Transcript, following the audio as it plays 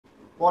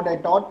what I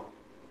taught.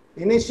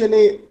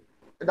 Initially,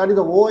 that is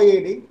the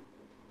OAD.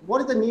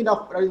 What is the need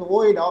of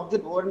OAD,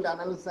 object oriented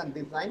analysis and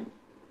design?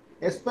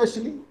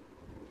 Especially,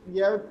 we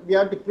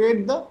have to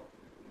create the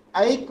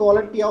high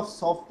quality of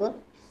software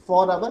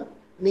for our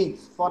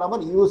needs, for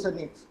our user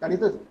needs. That is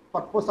the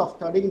purpose of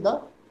studying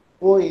the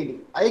OAD.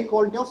 High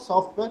quality of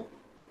software.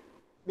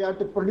 We have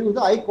to produce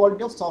the high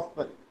quality of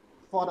software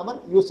for our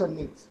user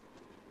needs.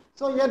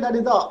 So here that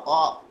is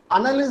the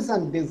analysis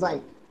and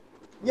design.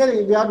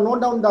 Here we are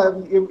note down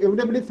the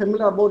everybody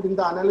familiar about in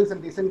the analysis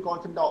and design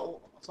concept of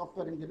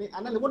software engineering.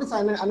 What is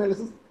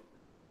analysis?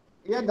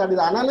 Here that is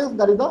analysis,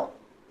 that is the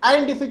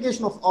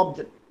identification of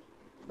object.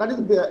 That is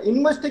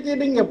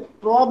investigating a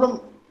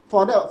problem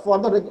for the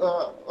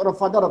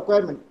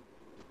requirement.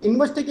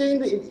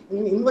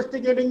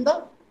 Investigating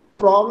the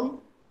problem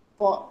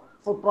for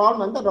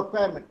problem and the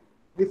requirement.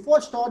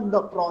 Before start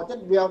the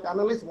project, we have to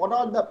analyze what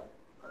are the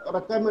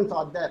requirements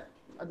are there.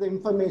 The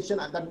information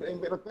and that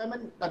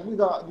requirement, that is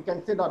we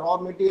can say the raw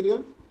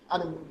material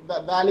and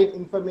the valid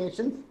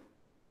information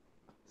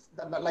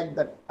like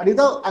that. That is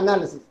the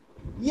analysis.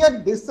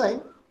 Here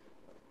design.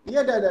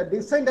 Here the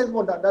design is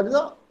what that is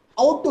the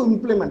how to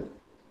implement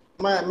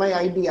my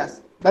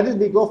ideas. That is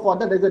we go for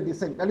that as a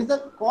design. That is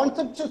a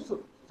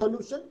conceptual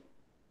solution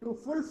to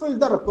fulfill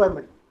the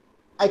requirement.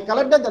 I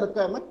collected the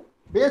requirement.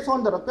 Based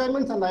on the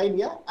requirements and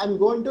idea, I am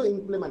going to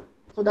implement.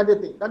 So that is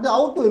the thing. That is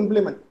how to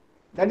implement.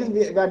 That is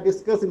we are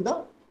discussing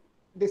the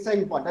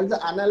design part. That is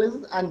the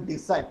analysis and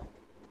design.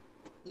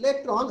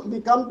 Later on, we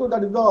come to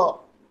that is the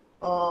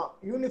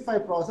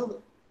unified process.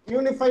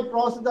 Unified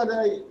process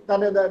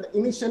that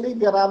initially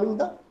we are having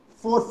the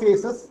 4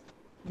 phases.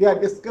 We are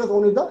discussed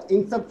only the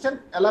inception,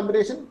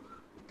 elaboration,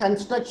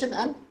 construction,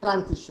 and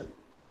transition.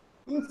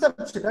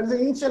 Inception, that is the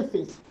initial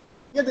phase.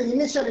 Here the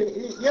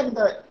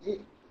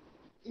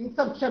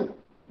inception.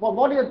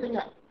 What do you think?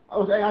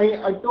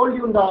 I told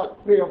you in the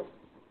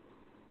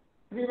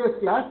previous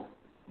class.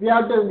 We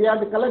have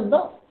to collect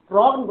the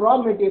raw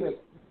material,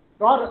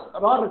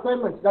 raw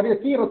requirements. That is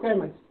key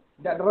requirements.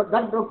 That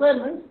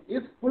requirement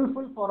is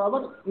fulfilled for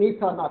our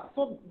needs or not.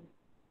 So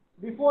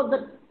before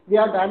that, we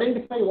have to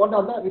identify what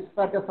are the risk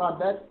factors are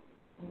there.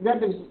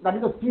 That is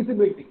the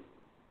feasibility.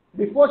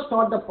 Before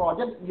start the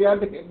project, we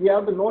have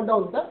to note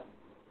down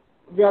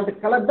we have to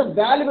collect the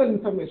valuable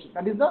information.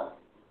 That is the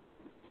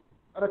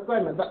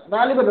requirement, the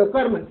valuable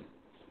requirements.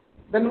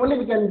 Then only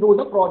we can do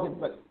the project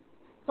well.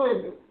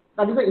 So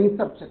that is the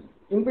inception.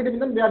 In between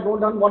them, we have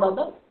note down what are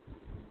the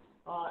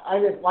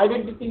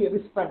identity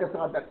risk factors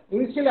are there.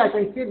 Initially, I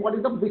can see what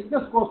is the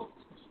business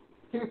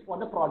case for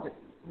the project.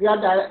 We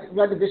have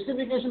the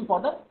justification for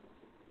the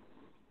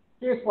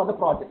case for the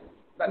project.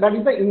 That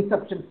is the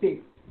inception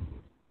phase.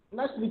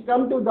 Next, we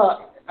come to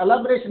the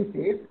elaboration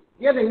phase.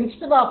 Here,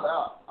 instead of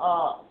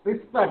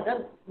risk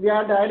factor, we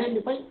have to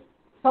identify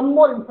some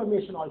more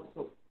information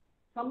also.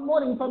 Some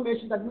more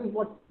information, that means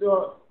what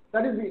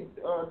that is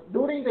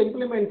during the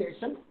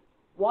implementation,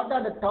 what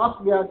are the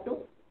tasks we have to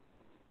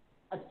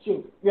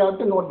achieve? We have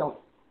to note down.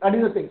 That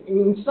is the thing.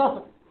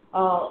 Instead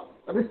of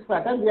risk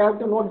factor, we have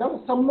to note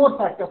down some more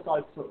factors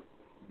also.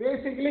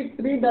 Basically,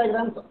 3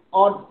 diagrams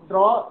are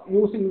drawn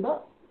using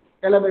the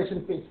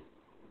elaboration phase.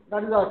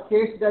 That is a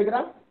case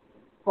diagram,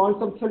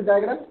 conceptual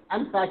diagram,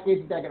 and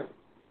package diagram.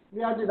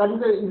 We have to,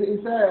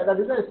 that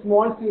is a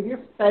small series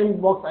time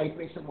box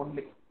iteration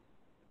only.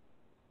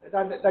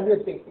 That is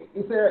the thing.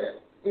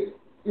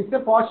 It's a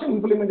partial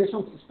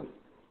implementation system.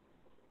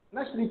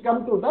 Next, we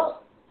come to the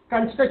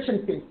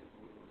construction phase.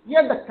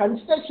 Here, the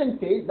construction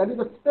phase, that is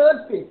the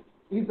 3rd phase,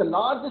 is the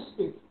largest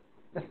phase.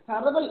 The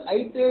several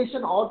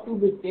iterations ought to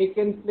be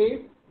taken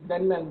place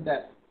then and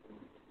there.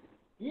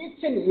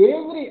 Each and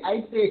every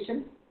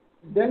iteration,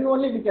 then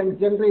only we can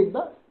generate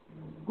the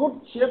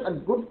good shape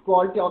and good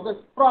quality of the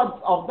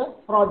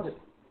project.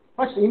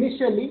 First,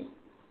 initially,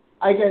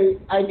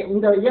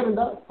 in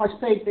the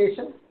first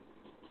iteration,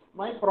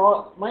 my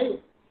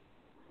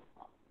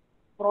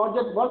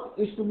project work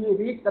is to be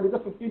reached, that is a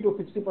 50 to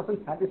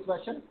 60%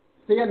 satisfaction.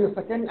 Say in the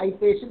second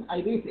iteration, I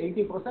reach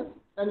 80%.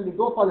 Then we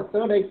go for the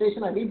 3rd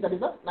iteration, I reach that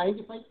is a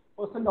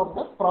 95% of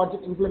the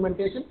project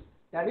implementation.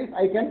 That is,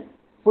 I can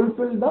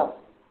fulfill the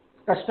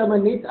customer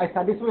needs. I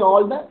satisfy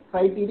all the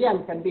criteria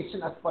and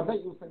conditions as per the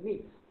user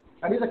needs.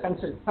 That is the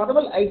concern.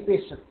 Several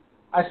iterations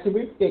has to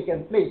be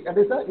taken place. That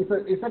is a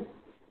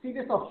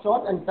series of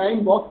short and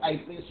time box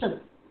iteration.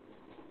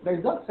 That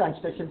is the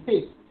construction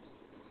phase.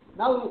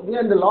 Now we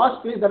are in the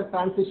last phase, that is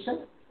transition.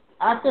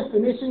 After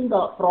finishing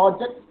the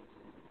project,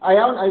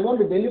 I want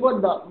to deliver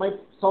my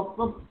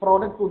software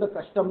product to the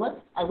customer.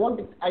 I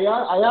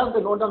have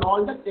to note down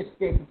all the test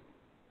cases.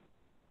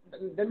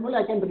 Then only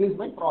I can release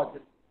my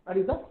project. That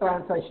is the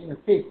transition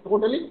phase.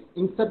 Totally,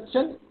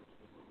 inception,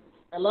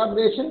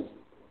 elaboration,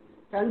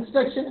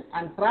 construction,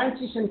 and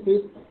transition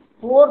phase.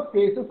 4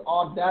 phases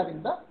are there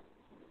in the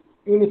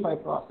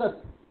unified process.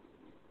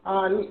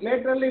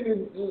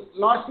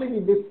 Lastly, we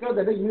discussed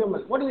that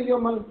UML. What is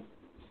UML?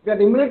 We are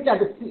immediately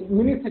at a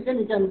millisecond,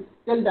 you can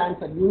tell the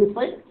answer.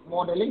 Unified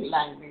Modeling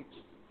Language.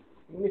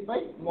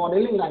 Unified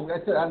Modeling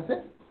Language. That's the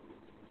answer.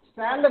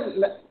 standard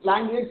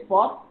language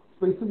for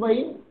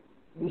specifying,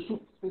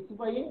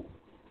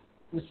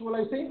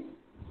 visualizing,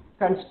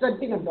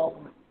 constructing and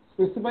document.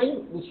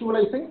 Specifying,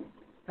 visualizing,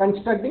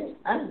 constructing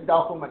and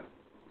document.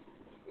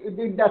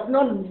 It does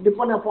not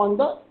depend upon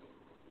the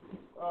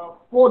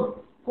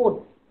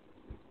code.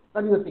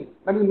 That is the thing.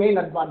 That is the main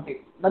advantage.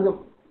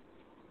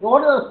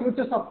 What are the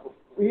features of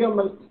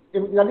UML?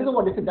 That is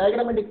what is a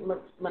diagrammatic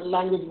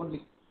language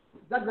only.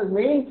 That's the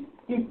main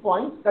key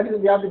point. That is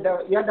we have to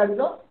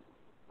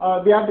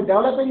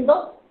developing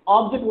the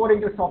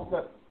object-oriented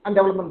software and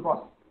development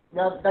process.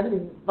 That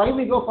is why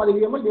we go for the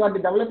UML. We are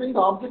developing the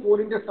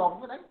object-oriented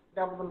software and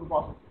development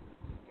process.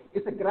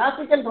 It's a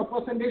graphical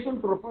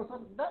representation to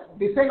represent the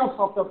design of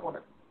software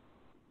product.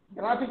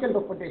 Graphical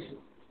representation.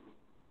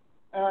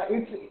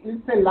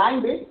 It's a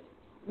language.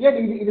 Yet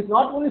it is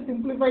not only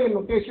simplify a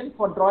notation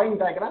for drawing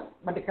diagram,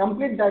 but a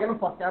complete diagram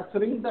for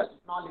capturing the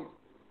knowledge.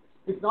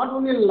 It's not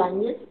only a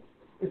language.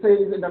 It's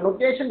the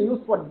notation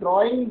used for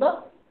drawing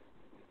the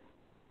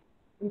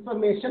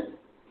information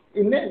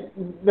in a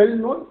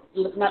well-known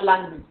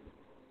language.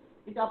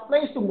 It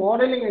applies to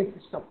modeling and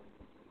system.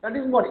 That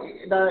is what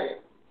it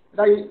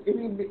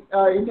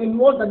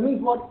involves. That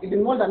means what it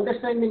involves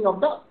understanding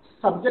of the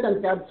subject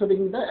and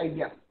capturing the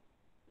idea.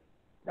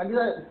 That is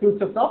the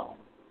features of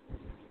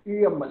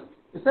UML.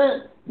 It's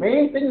a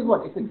main thing is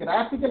what? It's a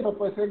graphical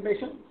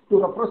representation to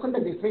represent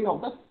the design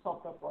of the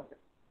software project.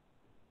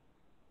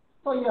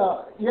 So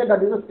here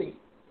that is the thing.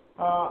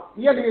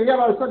 Here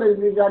also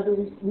we have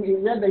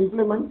the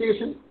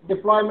implementation,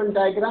 deployment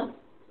diagram.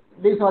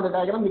 These are the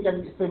diagrams we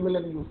can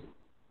familiarly use.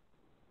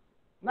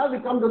 Now we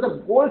come to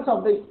the goals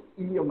of the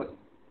UML.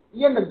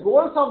 Here the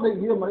goals of the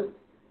UML.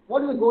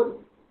 What is the goal?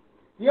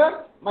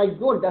 Here my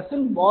goal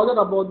doesn't bother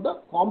about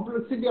the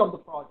complexity of the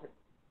project,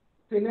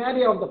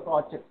 scenario of the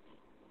project.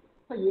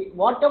 So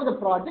whatever the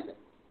project,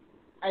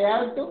 I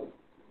have to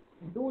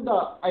do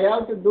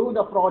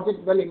the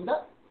project well in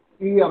the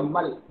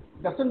UML.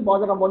 Doesn't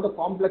bother about the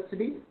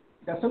complexity,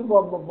 doesn't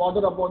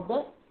bother about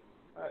the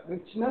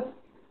richness,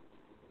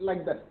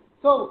 like that.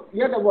 So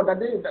here what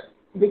that is,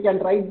 we can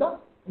write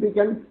we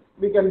can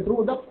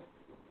do the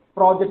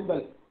project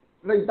well.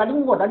 That is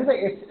what? That is the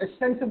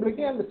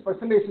extensibility and the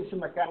specialization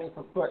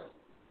mechanism to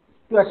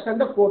extend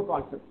the core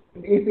concept.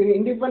 It's the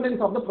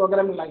independence of the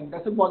programming language.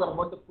 Doesn't bother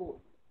about the code.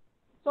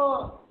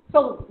 So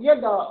here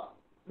the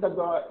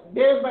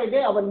day by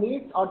day our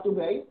needs are to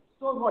be.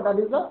 So what that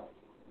is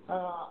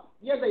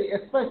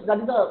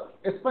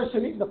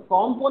especially the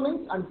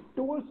components and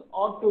tools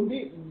are to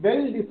be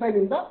well designed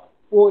in the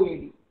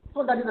OAD.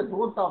 So that is the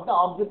growth of the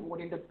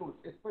object-oriented tools.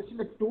 Especially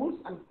the tools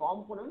and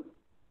components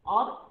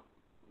are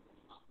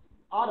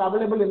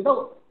available in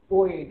the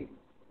OAD.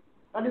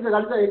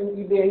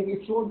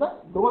 It shows the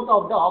growth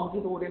of the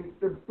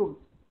object-oriented tools.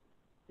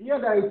 Here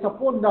I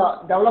support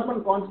the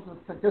development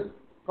concepts such as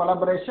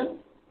collaboration,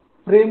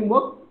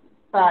 framework,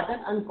 pattern,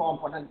 and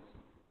components.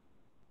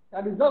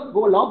 That is the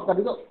goal of the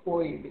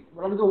OAD.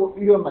 That is the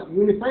UML,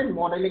 Unified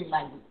Modeling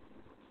Language.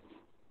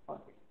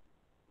 Okay.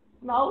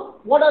 Now,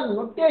 what are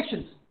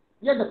notations?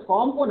 Here the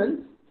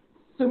components,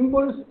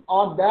 symbols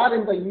are there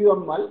in the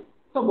UML.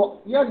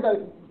 So here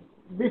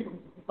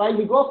while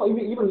we go for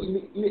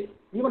even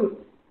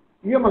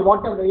UML,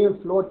 whatever even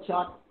flow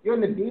chart,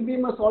 even the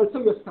DBMS also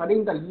we are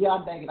studying the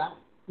ER diagram.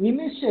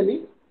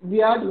 Initially, we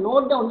have to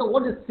note down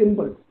what is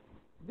symbol.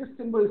 This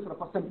symbol is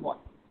represent what?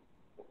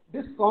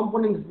 This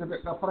component is the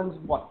reference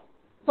what?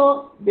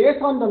 So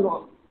based on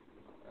the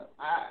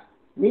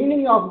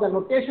meaning of the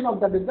notation of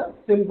that is the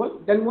symbol,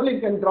 then only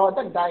you can draw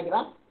the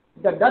diagram.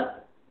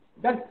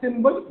 That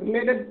symbol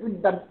related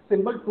with that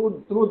symbol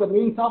through the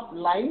means of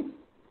lines,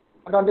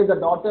 that is the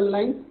dotted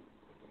lines,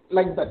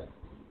 like that.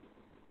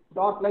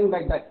 Dot line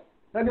like that.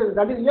 That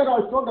is here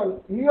also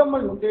the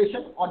UML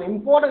notation or the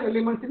important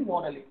elements in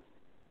modeling.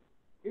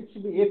 It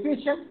should be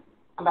efficient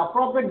and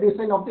appropriate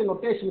design of the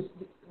notation,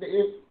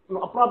 the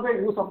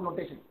appropriate use of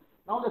notation.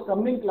 Now the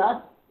coming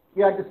class,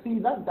 we have to see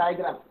the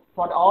diagram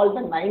for all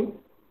the nine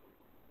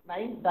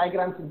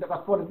diagrams in the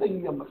refer the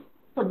UML.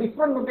 So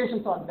different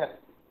notations are there.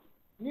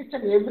 Each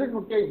and every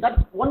notation,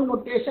 that one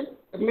notation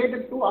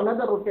related to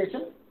another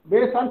notation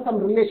based on some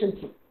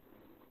relationship.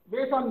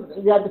 Based on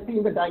we have to see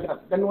in the diagram,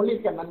 then only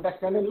you can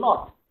understand a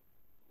lot.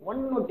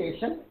 One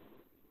notation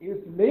is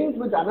linked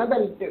with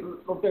another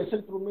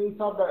notation through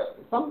means of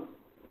some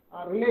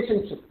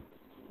relationship.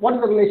 What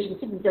is the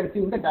relationship? You can see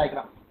in the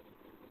diagram.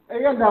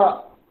 Again,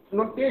 the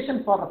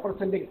notation for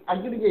representing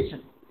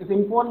aggregation is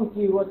important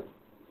keyword.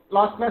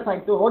 Last class I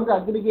told the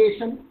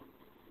aggregation.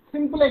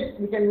 Simply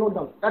we can note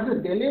down. That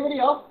is delivery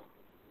of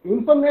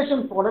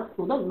information product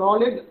to the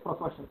knowledge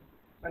profession.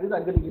 That is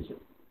aggregation.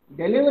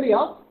 Delivery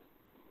of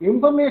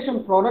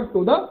information product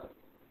to the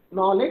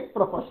knowledge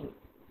profession.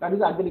 That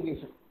is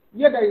aggregation.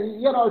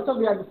 Here also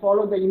we have to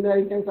follow the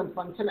inheritance and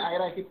function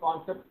hierarchy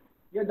concept.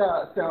 Here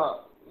the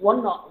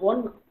one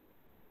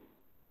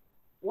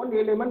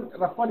element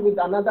referred with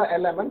another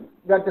element.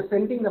 We are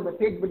sending the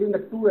message between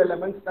the two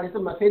elements. That is the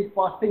message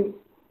passing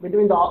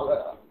between the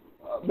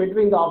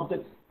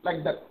objects,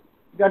 like that.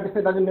 we have to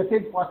say that the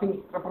message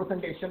passing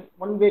representation,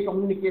 one-way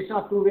communication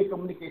or two-way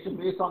communication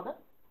based on the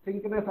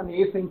synchronous and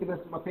asynchronous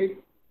message.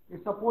 We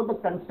support the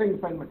constraint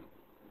definement.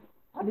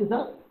 That is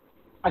the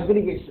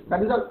aggregation.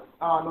 That is the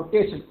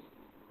notation.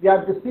 We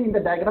have to see in the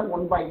diagram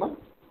one by one.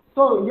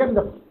 So here in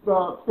the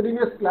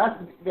previous class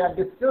we have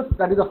discussed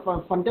that is the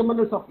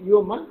fundamentals of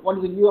UML. What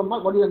is the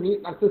UML? What is the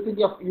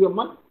necessity of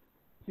UML?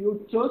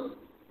 Features,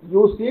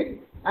 usage,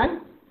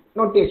 and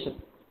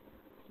notation.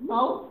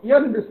 Now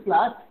here in this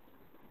class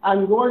I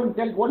am going to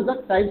tell what is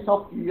the types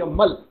of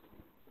UML.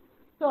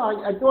 So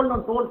I told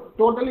you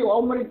totally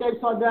how many types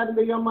are there in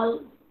the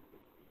UML.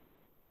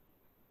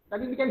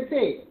 That is, we can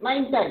say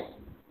 9 types.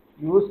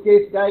 Use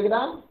case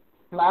diagram,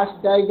 class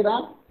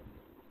diagram,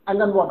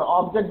 and then what?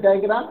 Object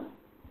diagram,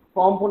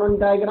 component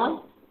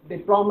diagram,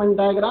 deployment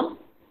diagram,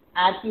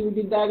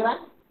 activity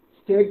diagram,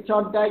 state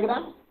chart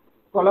diagram,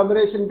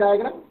 collaboration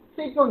diagram,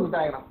 sequence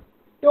diagram.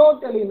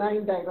 Totally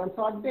 9 diagrams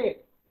are there.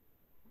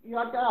 You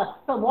have to ask,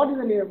 so what is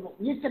the name?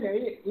 Each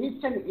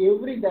and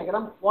every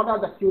diagram, what are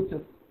the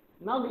features?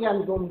 Now we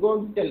are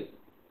going to tell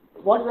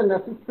what is the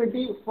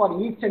necessity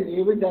for each and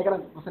every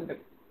diagram presented.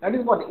 That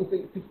is what,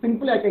 it's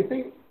simply I can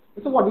say,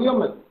 it's what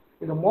UML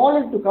is a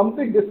model to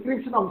complete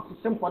description of the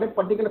system for a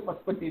particular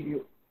perspective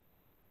view.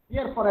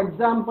 Here, for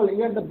example,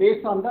 here the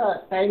based on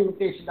the time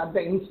mutation at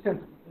the instance,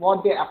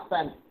 what they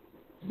append,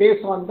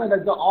 based on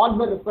the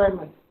hardware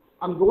requirements.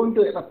 I'm going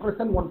to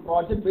represent one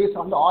project based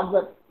on the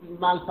hardware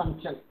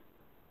malfunction.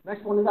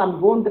 Next one is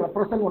I'm going to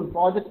represent one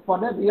project for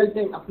the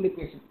real-time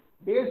application.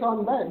 Based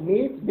on the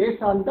needs,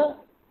 based on the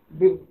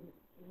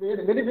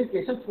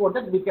verifications, so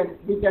that we can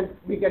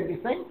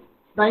design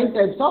 9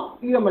 types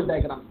of UML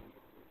diagrams.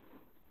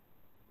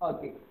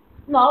 Okay.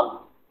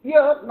 Now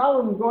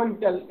I'm going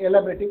to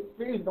elaborate.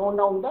 Please note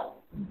down the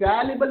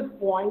valuable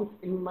points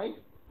in my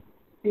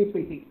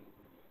PPT.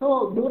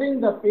 So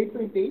during the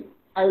PPT,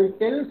 I will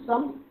tell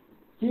some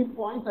key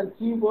points and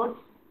keywords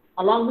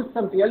along with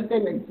some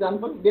real-time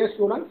examples. Dear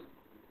students,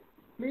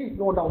 please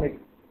note down it.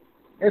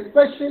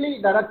 Especially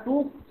there are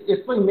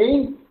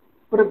main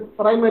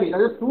primary,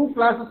 there are 2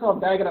 classes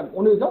of diagram.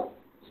 One is the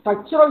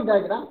structural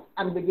diagram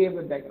and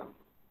behavior diagram.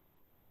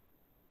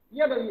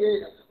 Here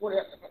the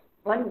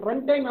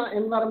runtime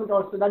environment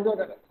also, that is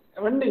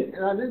running,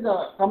 that is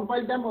a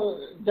compile time,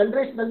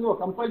 generation, that is a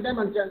compile time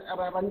and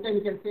runtime,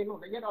 you can say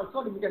no. Here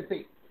also we can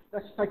say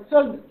the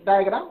structural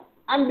diagram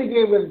and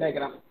behavioral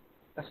diagram.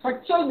 The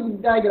structural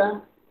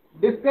diagram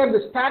describes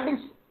the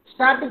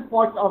static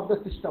part of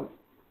the system.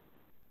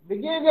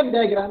 Behavior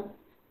diagram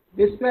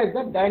describes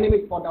the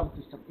dynamic part of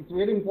the system. It's a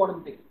very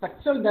important thing.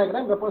 Structural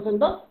diagram represents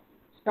the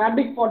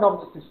static part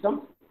of the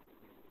system,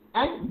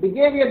 and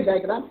behavior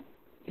diagram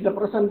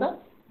represents the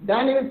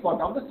dynamic part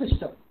of the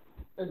system.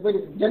 It's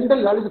very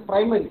general, that is the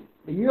primary.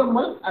 The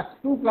UML has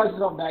 2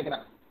 classes of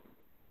diagram.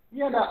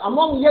 Here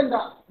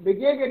the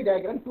behavior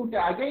diagram, two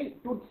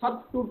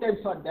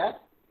types are there.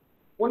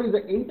 One is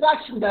the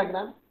interaction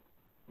diagram,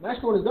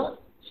 next one is the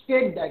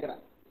state diagram.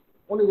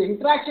 One is the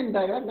interaction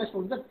diagram, next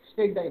one is the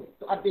state diagram.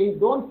 So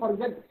don't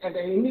forget at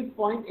any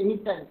point, any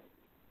time,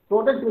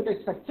 total to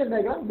a structure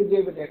diagram,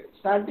 behavior diagram,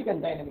 static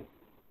and dynamic.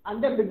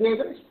 Under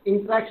behavior,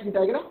 interaction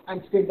diagram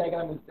and state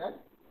diagram is there.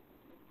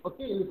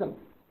 Okay, listen.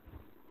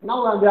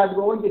 Now we are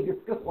going to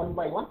discuss one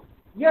by one.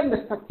 Here in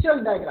the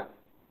structural diagram,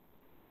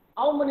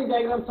 how many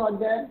diagrams are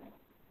there?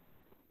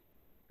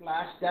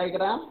 Class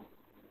diagram,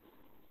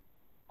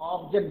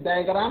 object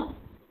diagram,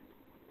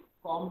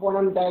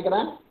 component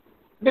diagram,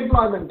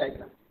 deployment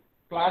diagram.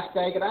 Class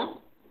diagram,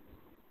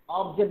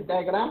 object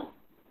diagram,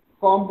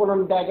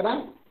 component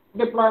diagram,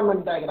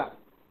 deployment diagram.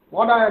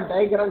 What are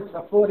diagrams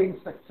referring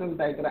structural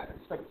diagram,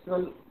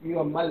 structural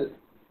UML?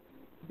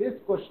 This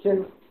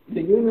question,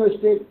 the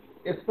university,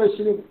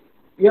 especially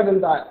here in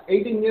the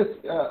 18 years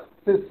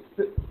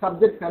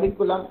subject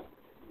curriculum,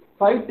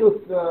 6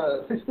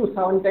 to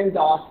 7 times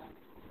asked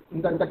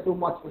in the 2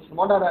 marks question.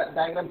 What are the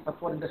diagrams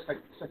referring the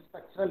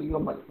structural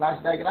UML?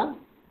 Class diagram,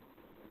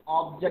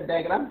 object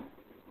diagram,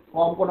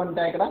 component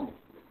diagram,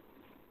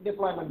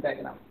 deployment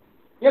diagram.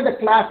 Here the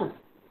classes.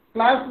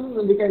 Classes,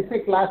 we can say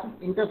classes,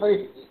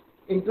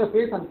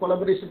 interface and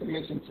collaboration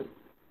relationship.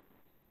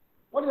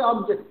 What is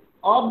object?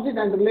 Object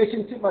and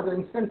relationship are the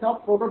instance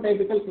of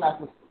prototypical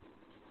classes.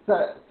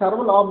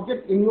 Several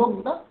objects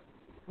invoke the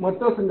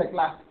methods in the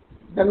class.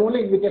 Then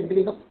only we can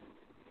build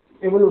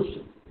the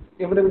evolution.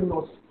 Everyone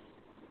knows.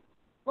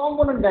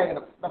 Component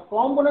diagram. The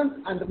components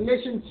and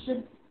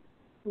relationship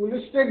to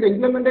illustrate the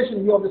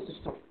implementation view of the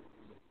system.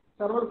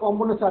 Several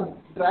components are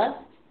there.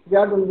 We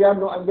have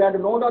to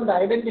note on the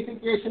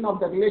identification of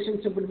the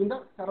relationship between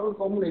the several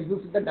components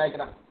used in the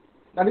diagram.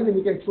 That is,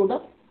 we can show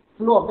the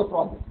flow of the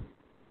project.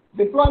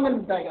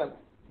 Deployment diagram.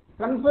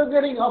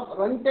 Configuring of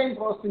runtime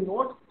processing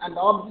node and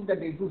object that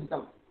executes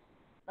them.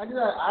 That is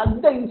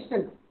at the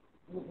instant,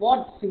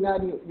 what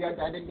scenario we have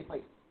to identify.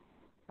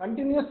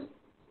 Continuous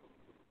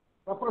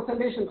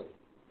representation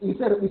is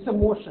a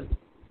motion.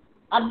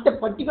 At the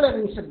particular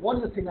instant, what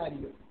is the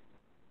scenario?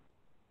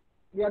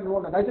 We have to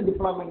know that. That's a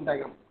deployment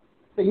diagram.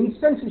 The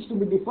instance is to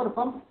be different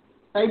from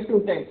type to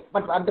type,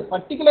 but at the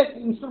particular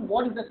instant,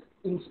 what is the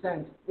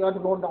instance. You have to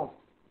note down.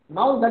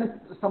 Now there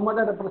is some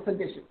other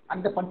representation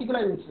at the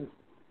particular instance.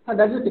 So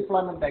that is the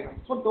deployment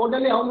diagram. So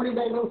totally how many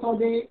diagrams are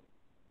there?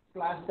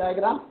 Class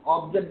diagram,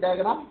 object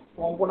diagram,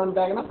 component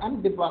diagram,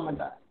 and deployment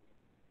diagram.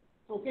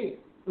 Okay.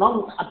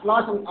 Now at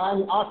last I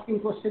am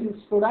asking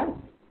questions, students.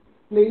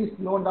 Please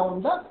note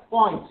down the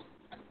points,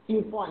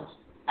 key points,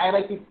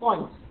 hierarchical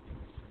points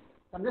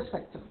from the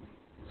structure.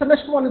 So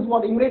next one is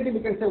what immediately we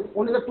can say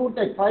only the two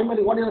types.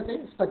 Primary, what is the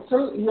thing?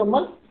 Structural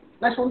UML.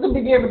 Next one is the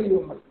behavioral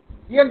UML.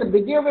 Here the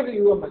behavioral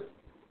UML.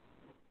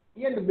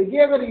 Here the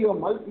behavioral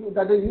UML,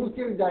 that is use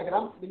case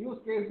diagram. The use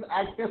case,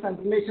 actors and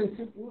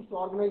relationship used to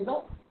organize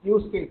the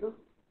use cases.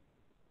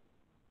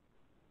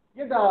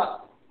 Here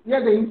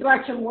the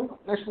interaction one.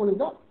 Next one is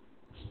the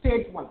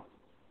state one.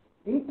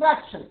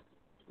 Interaction.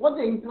 What's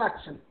the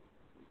interaction?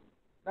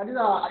 That is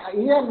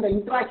here in the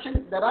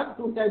interaction there are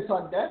two types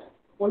are there.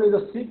 One is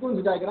the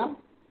sequence diagram.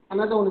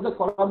 Another one is the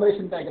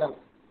collaboration diagram.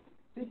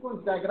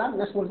 Sequence diagram.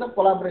 Next one is the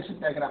collaboration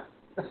diagram.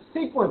 The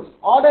sequence,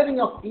 ordering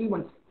of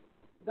events.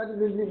 That is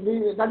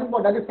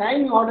what? That is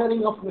time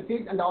ordering of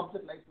message and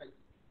object lifecycle.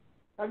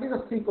 That is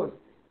a sequence.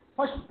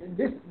 First,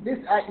 this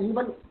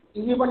event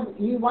E1,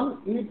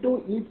 E2,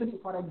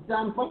 E3. For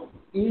example,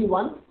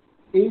 E1,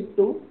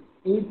 E2,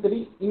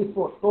 E3,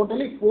 E4.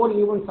 Totally 4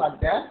 events are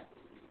there.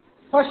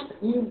 First,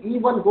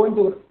 E1 going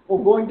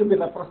to be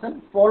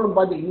represented, followed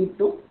by the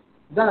E2,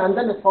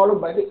 then followed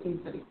by the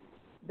E3.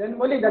 Then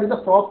only there is a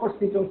proper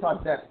sequence are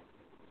there.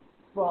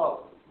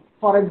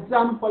 For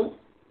example,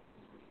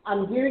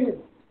 I'm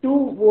giving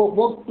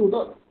work to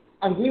the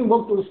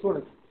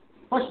students.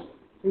 First,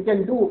 you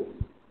can do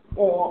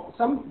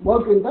some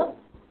work in the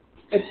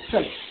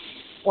Excel.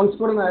 One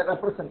student I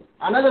represent,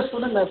 another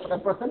student I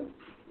represent.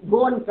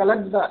 Go and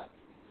collect the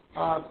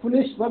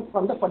finished work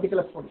from the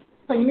particular student.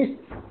 So in this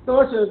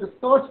third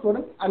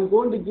student, I'm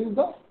going to give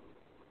the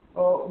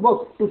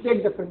work to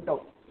take the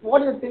printout.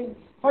 What is the thing?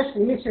 First,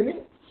 initially,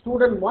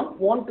 student 1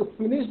 want to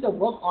finish the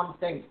work on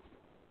time.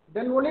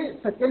 Then only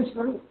second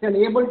student can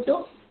able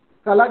to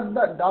collect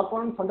the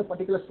document from the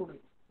particular student.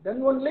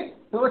 Then only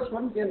third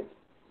student can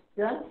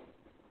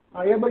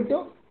able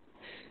to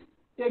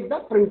take the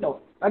printout.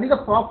 That is a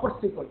proper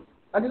sequence.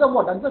 That is the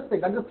what? That's the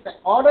thing. That is the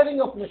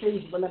ordering of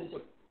message is well and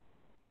good.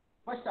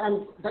 First, that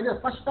is the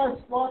first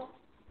task for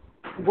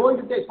going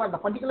to take. For the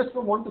particular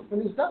student want to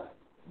finish the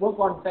work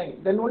on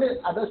time. Then only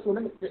other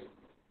student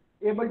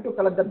able to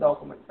collect the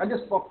document. That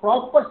is for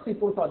proper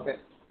sequence are there.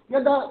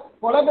 Here the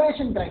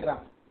collaboration diagram.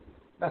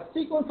 The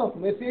sequence of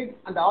message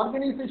and the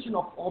organization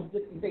of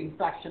object in the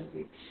interaction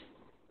phase.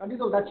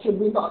 That should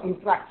be the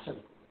interaction.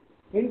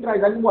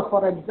 That is what,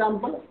 for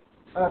example,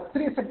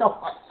 3 set of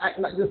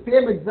the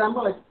same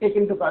example I take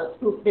into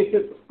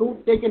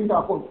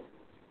account.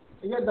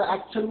 Here the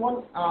action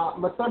 1,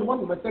 method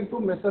 1, method 2,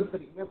 method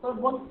 3. Method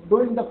 1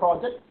 doing the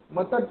project,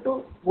 method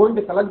 2 going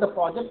to collect the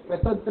project,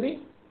 method 3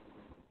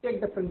 take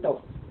the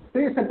printout.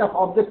 3 set of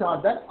objects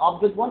are there,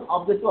 object 1,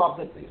 object 2,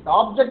 object 3. The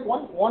object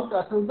 1 want to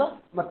access the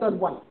method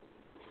 1.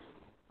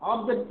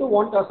 Object 2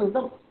 want to access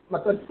the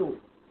method 2.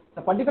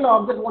 The particular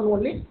object 1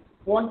 only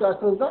want to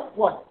access the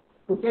what?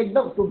 To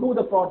do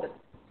the project.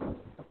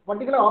 The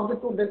particular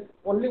object 2 then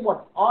only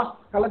what?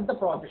 Collect the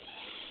project.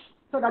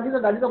 So that is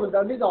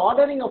the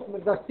ordering of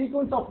the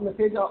sequence of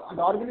message and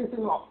the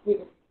organization of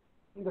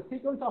the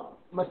sequence of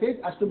message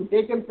has to be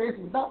taken place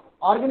with the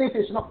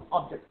organization of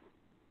objects.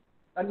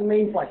 That is the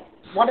main point.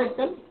 What I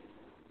tell?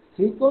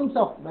 Sequence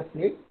of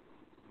message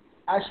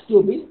has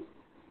to be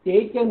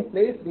taken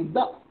place with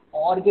the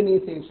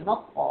organization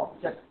of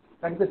objects.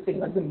 That is the thing.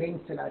 That is the main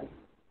scenario.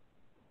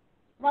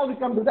 Now we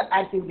come to the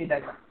activity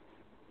diagram.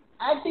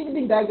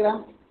 Activity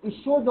diagram it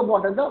shows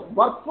about the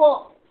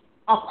workflow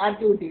of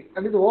activity.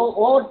 That is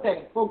over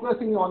time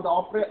focusing on the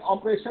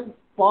operation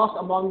passed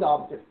among the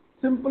objects.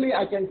 Simply,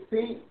 I can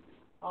say,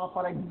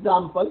 for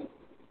example,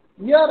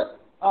 here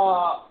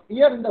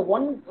in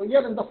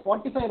the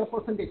 45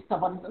 representation.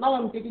 Now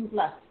I'm taking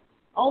class.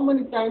 How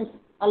many times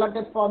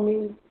allotted for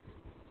me?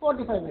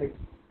 45 minutes.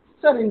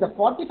 Sir, in the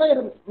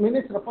 45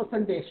 minutes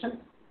representation,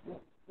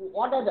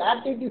 what are the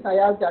activities I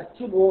have to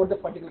achieve over the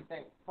particular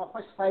time?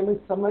 First 5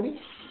 minutes summary,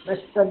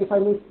 next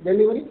 25 minutes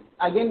delivery,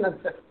 again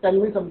 10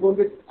 minutes I'm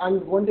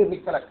going to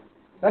recollect.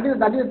 That is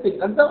the thing.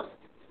 That's the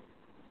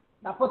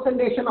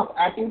representation of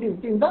activity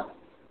within the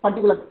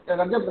particular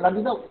that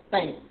is the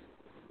time.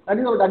 That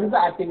is the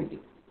activity.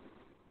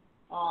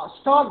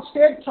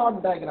 State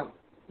chart diagram.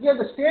 Here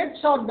the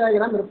state chart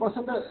diagram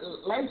represents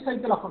the life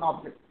cycle of an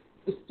object.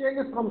 It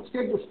changes from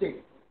state to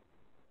state.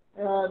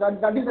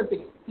 That is the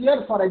thing.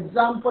 Here, for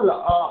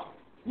example,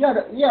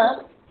 here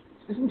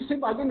this is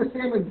again the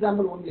same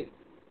example only.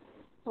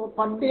 So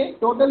per day,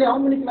 totally how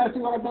many classes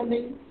you are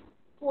attending?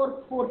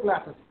 Four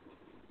classes.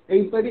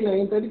 8:30,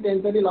 9:30,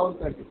 10:30,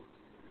 11:30.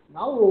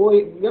 Now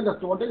here the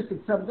total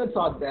 6 subjects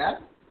are there.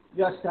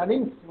 You are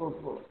studying.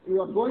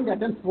 You are going to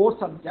attend 4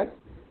 subjects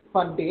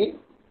per day.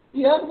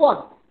 Here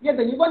what? Here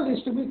the event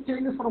is to be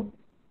changed from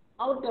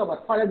hour to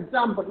hour. For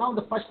example, now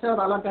the first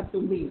hour allotted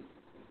to me,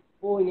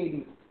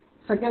 OAD.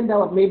 Second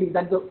hour maybe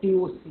that's the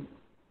TOC.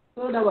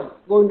 third hour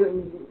going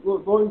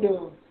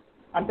to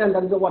attend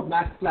another what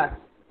math class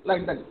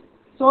like that.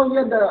 So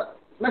here the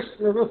next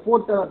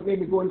fourth hour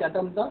maybe going to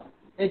attend the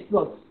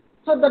experts.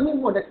 So that means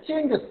what the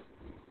changes.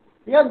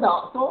 Here the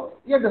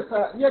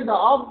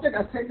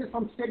object changes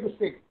from state to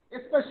state.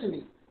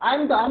 Especially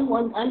I'm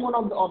one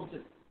of the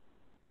objects.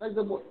 That's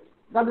the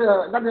that is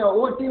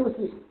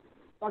OTOC.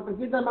 Dr.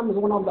 Geeta ma'am is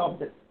one of the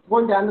objects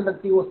going to handle the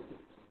TOC.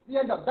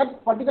 Here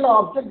that particular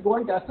object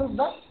going to assess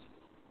the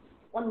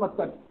one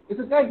method. Is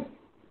it right?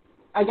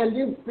 I can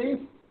give please,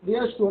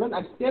 dear student,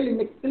 I tell in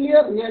a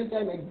clear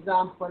real-time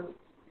example,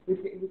 we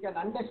can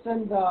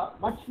understand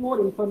much more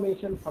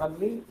information from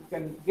me, you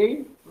can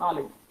gain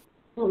knowledge.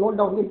 So note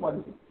down the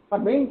important thing.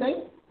 But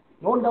meantime,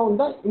 note down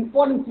the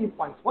important key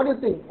points. What do you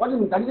think?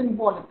 That is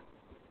important?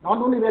 Not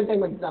only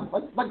real-time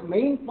example, but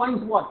main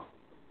points what?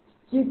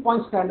 Key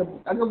points stand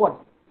up. That is what?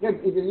 Here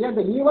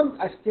the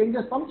event as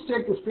changes from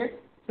state to state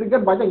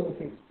triggered by the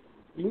machine.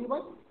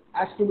 Event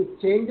has to be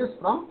changes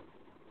from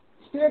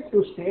state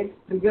to state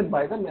triggered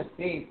by the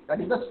message. That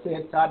is the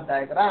state chart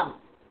diagram.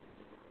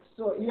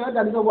 So here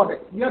that is the what?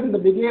 Here in the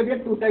behavior,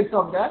 two types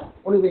of that.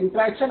 One is the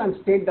interaction and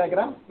state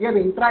diagram. Here the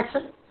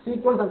interaction,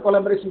 sequence and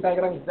collaboration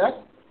diagram is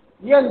there.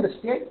 Here in the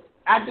state,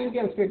 activity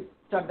and state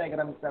chart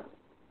diagram is there.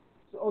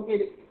 So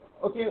okay.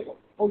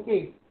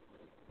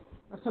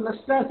 So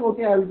next class,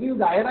 okay, I will give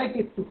the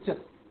hierarchy picture.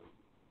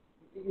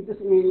 It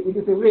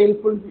is very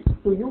helpful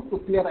to you to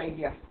clear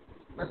idea.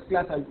 Next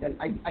class I will tell.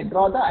 I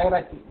draw the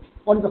hierarchy.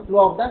 What is the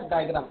flow of the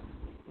diagram,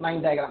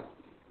 9 diagram.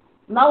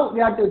 Now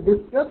we have to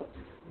discuss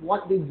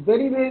what is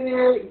very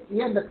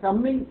here the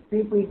coming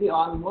PPT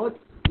onwards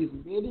is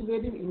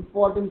very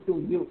important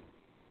to you.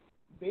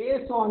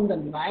 Based on the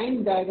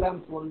 9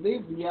 diagrams only,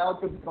 we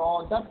have to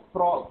draw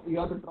you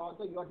have to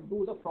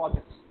do the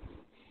projects.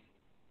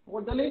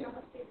 Totally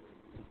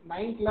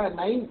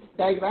 9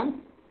 diagrams.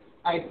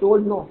 I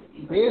told no.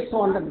 Based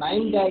on the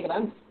 9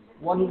 diagrams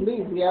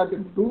only, we have to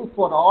do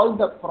for all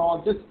the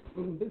projects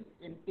in this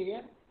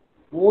entire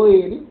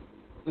OAD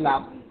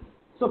lab.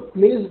 So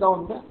place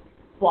down the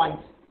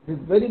points. This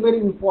is very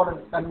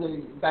important. That is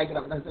the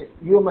diagram. That is a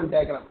human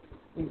diagram.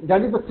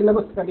 That is the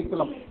syllabus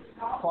curriculum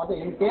for the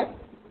entire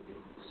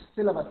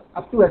syllabus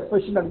up to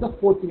especially at the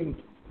 4th unit.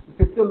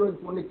 The 5th unit is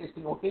only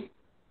testing. Okay.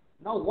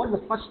 Now what is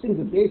the first thing?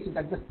 The basic,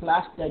 that is the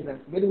class diagram.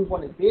 Very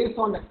important. Based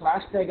on the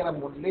class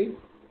diagram only,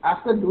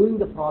 after doing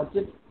the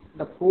project,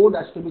 the code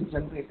has to be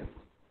generated.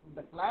 If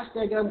the class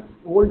diagram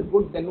holds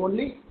good, then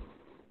only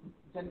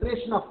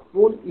generation of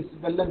code is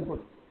well and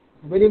good.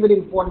 Very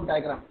important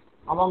diagram.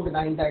 Among the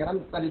 9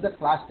 diagrams, that is the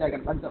class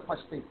diagram. That is the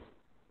first thing.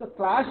 The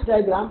class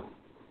diagram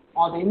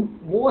are the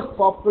most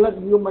popular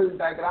UML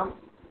diagram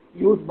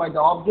used by the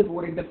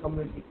object-oriented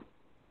community.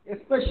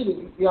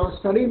 Especially if you have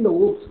studied the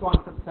OOPS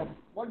concept.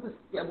 What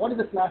is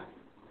the class?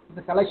 It's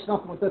a collection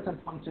of methods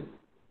and functions.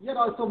 Here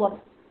also what?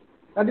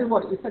 That is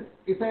what?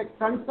 It's a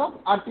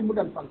concept, attribute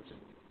and function.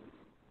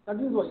 That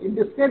is what? It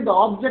describes the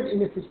object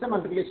in a system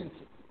and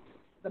relationship.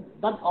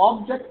 The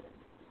object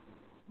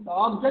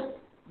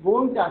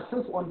going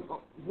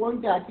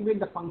to activate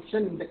the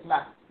function in the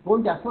class,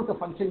 going to access the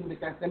function in the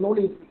class, then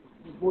only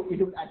it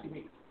will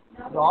activate.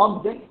 The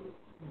object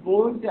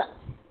going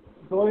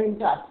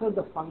to access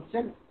the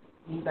function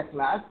in the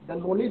class,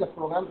 then only the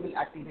program will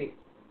activate.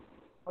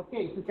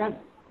 Okay, if you can.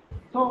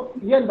 So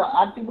here the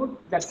attribute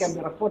that can be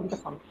referred to the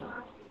function.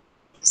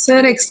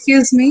 Sir,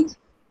 excuse me.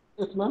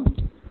 Yes, ma'am.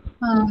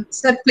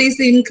 Sir, please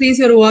increase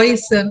your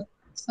voice, sir.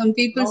 Some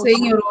people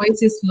saying your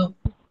voice is low.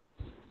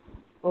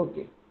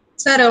 Okay.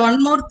 Sir,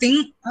 one more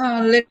thing.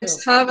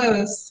 Let's have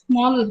a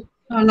small,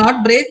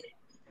 not break.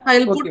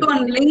 I'll put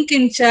one link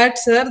in chat,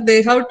 sir.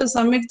 They have to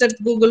submit that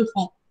Google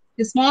form.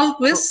 A small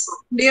quiz,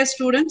 dear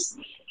students.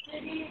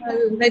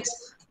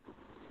 Let's.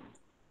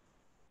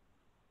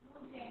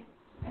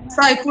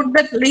 So I put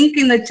that link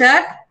in the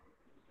chat.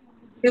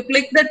 You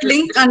click that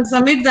link and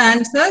submit the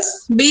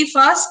answers. Be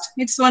fast.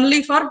 It's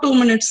only for 2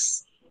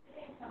 minutes.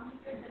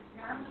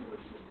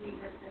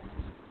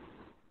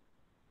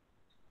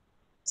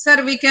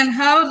 Sir, we can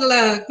have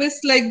a quiz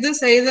like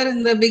this either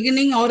in the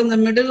beginning or in the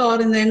middle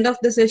or in the end of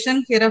the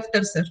session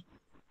hereafter, sir.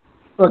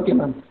 Okay,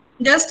 ma'am.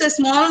 Just a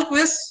small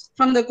quiz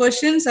from the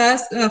questions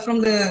as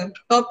from the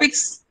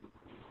topics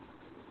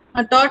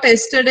taught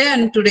yesterday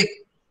and today.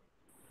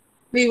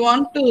 We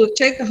want to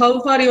check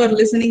how far you are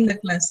listening the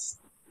class.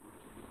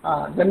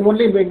 Then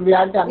only we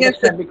have to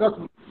understand, yes, because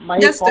my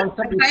concept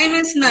time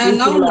is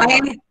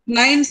now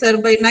 9,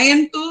 sir. By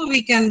 9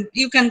 to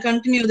you can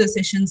continue the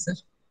session, sir.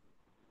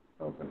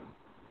 Okay.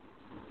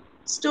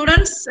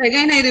 Students,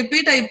 again I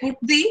repeat, I put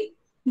the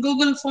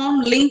Google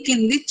form link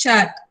in the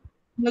chat.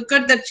 Look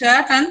at the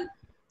chat and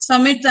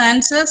submit the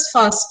answers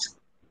fast.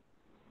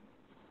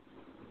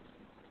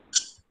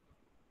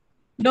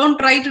 Don't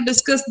try to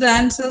discuss the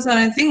answers or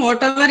anything.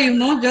 Whatever you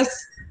know, just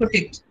put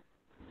it.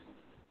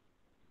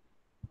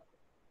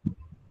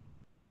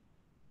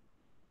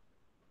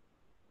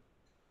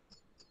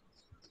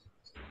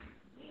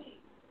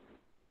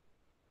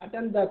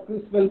 Attend the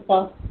quiz will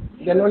pass.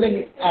 Then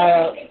only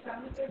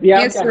we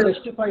have to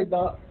justify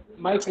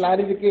my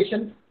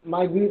clarification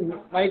my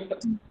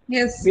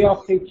Yes. way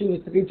of teaching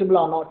is reachable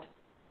or not?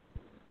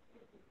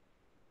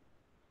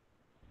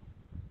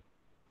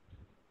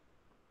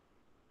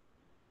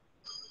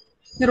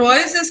 Your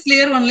voice is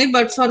clear only,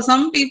 but for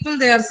some people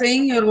they are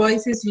saying your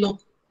voice is low.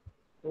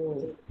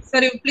 Oh.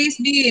 Sir, you please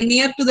be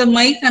near to the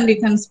mic and you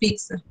can speak,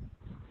 sir.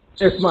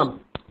 Yes, ma'am.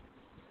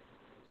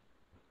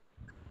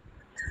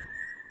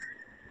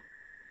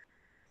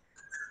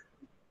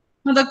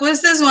 Now the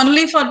quiz is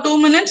only for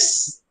 2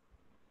 minutes.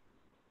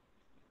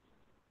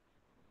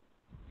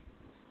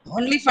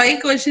 Only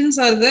 5 questions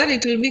are there.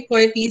 It will be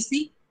quite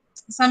easy.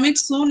 Submit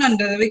soon and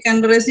we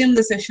can resume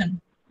the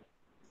session.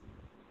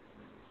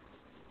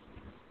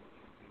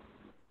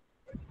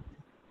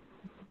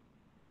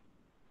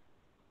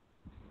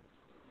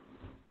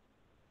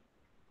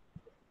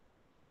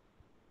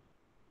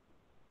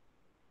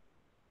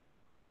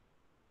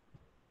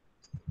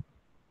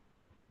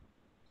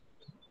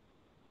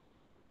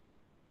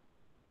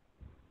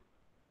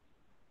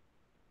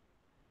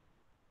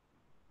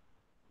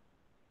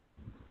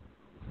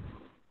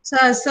 So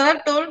as sir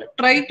told,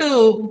 try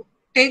to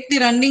take the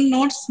running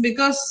notes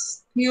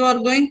because you are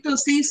going to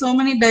see so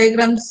many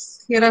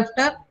diagrams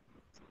hereafter.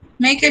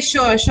 Make a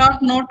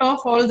short note of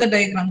all the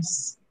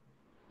diagrams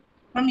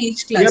from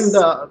each Here in class.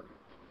 the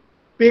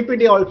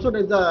PPT also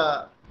there is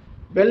a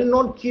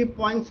well-known key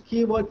points,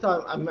 keywords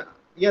are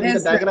here in the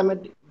Yes, sir.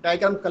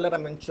 diagram color I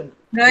mentioned.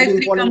 Very Gayatri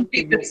important to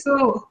completed. you.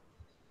 So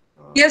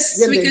yes,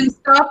 Here we can the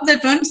stop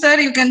that one, sir.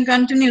 You can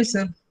continue,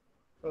 sir.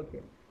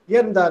 okay.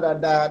 Here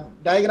the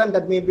diagram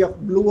that may be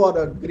of blue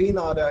or green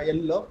or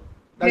yellow.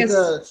 That is Yes.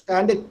 the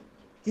standard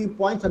key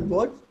points and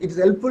words. It is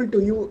helpful to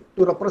you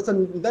to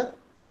represent the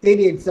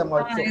theory exam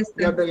also. Yes,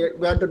 We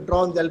sir. have to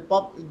draw in the help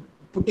of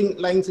putting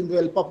lines in the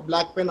help of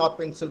black pen or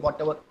pencil,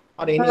 whatever,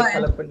 or any Yes.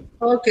 color pen.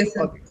 Okay,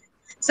 sir. Okay.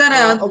 Sir,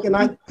 Okay,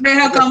 now they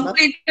have yes, ma'am.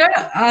 completed.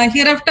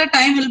 Hereafter,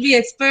 time will be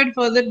expired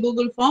for that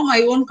Google form.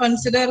 I won't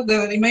consider the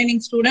remaining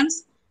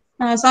students.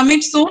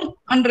 Submit soon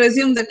and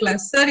resume the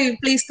class. Sir, you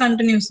please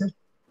continue, sir.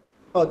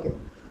 Okay.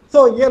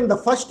 So here in the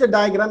first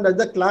diagram, that's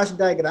the class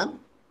diagram.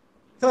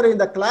 So in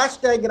the class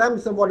diagram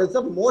is what is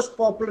the most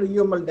popular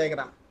UML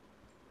diagram.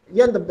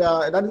 Here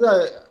that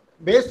is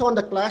based on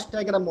the class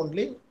diagram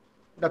only.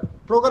 The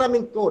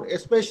programming code,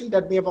 especially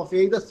that may have of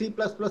either C++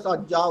 or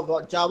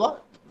Java,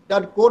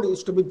 that code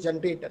is to be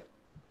generated.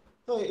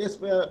 So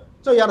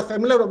so you are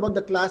familiar about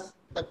the class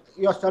that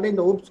you are studying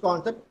the OOPS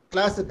concept.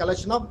 Class is a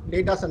collection of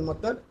data and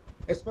method,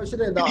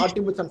 especially the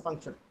attributes and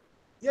function.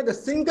 Here the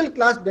single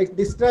class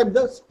describes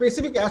the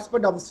specific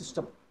aspect of the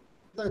system.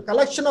 The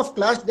collection of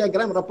class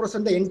diagram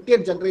represent the entire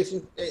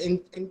generation,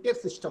 entire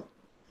system.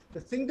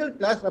 The single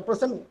class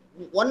represent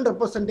one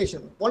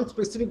representation, one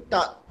specific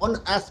one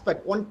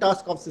aspect, one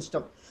task of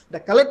system. The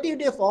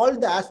collectivity of all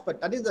the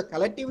aspect, that is the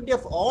collectivity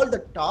of all the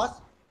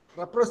tasks,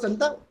 represent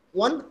the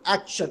one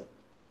action.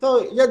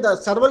 So here the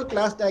several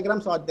class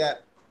diagrams are there.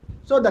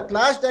 So the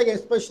class diagram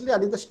especially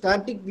that is the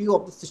static view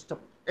of the system.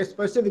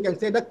 Especially we can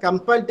say the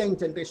compile time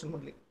generation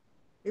only.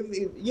 If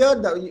here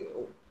the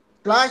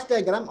class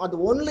diagram are the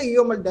only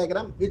UML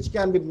diagram which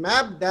can be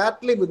mapped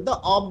directly with the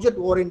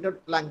object-oriented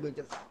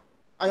languages.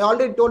 I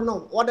already told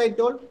now what I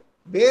told.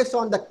 Based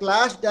on the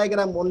class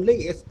diagram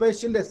only,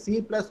 especially the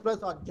C++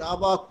 or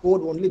Java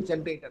code only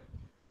generated.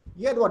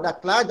 Here what the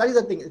class, that is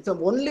the thing. It's the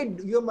only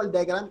UML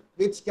diagram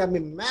which can be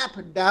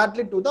mapped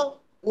directly to the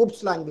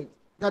OOPS language.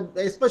 That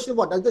especially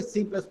what is the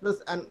C++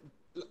 and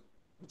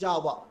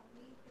Java.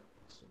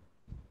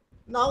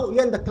 Now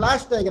here in the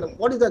class diagram,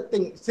 what is the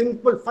thing?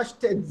 Simple first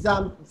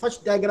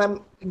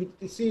diagram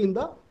you see in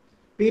the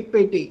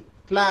PPT,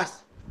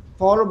 class,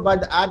 followed by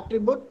the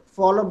attribute,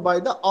 followed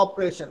by the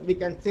operation. We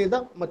can say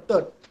the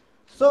method.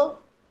 So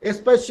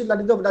especially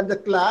that is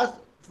the class.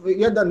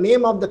 Here the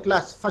name of the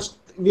class. First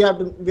we have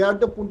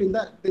to put in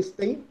this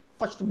thing,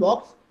 first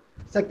box.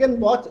 Second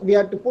box we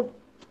have to put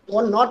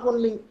not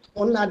only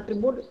one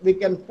attribute, we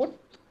can put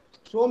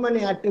so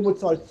many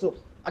attributes also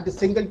at a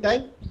single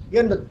time.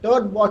 Here in the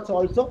third box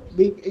also,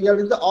 here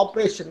is the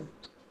operation.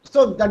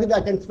 So that is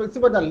I can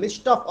specify the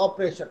list of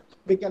operation.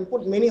 We can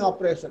put many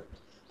operations.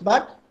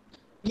 But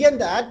here in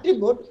the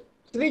attribute,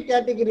 3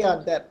 categories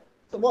are there.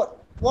 So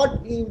what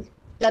is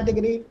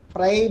category?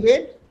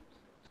 Private,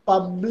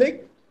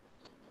 public,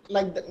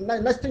 like the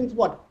next thing is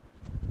what?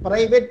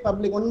 Private,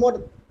 public. One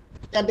more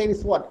category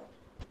is what?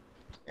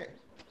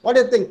 What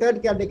do you think?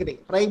 Third category,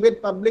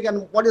 private, public,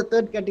 and what is the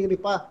third category?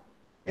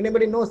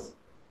 Anybody knows?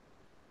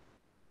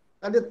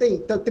 That's the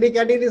thing. The 3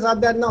 categories are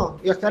there now.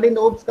 You're studying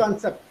the OOPS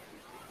concept.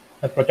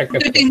 The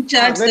protected Put it in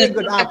chat, Very sir.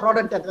 good.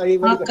 Protected. Very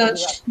good.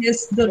 Akash.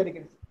 Yes, good. Very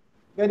good.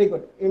 Very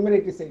good.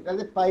 Immediately say that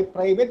is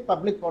private,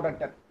 public,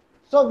 protected.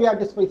 So we have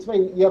to specify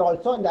here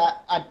also in the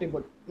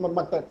attribute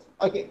methods.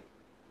 Okay.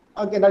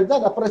 Okay, that is the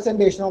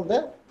representation of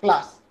the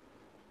class.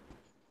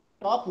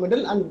 Top,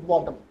 middle, and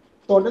bottom.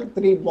 Total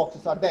 3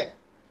 boxes are there.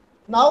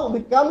 Now we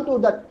come to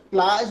the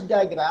class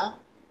diagram.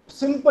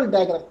 Simple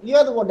diagram.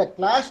 Here what the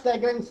class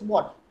diagram is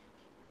what?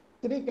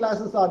 3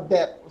 classes are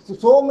there.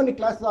 So many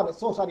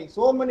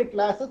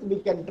classes we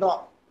can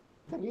draw.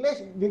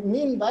 The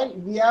meanwhile,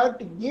 we have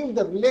to give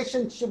the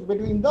relationship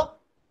between the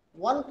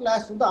one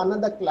class to the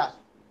another class.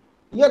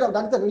 Here,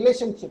 that's the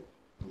relationship.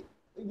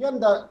 Here,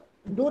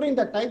 during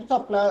the types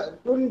of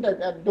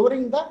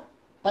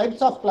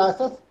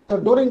classes, so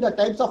during the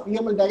types of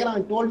UML diagram,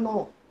 I told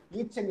no,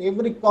 each and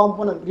every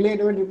component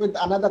related with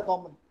another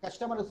component.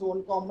 Customer is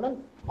one component,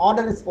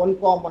 order is one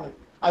component.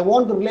 I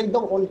want to relate the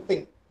one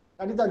thing.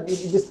 That is the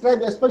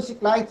describe, especially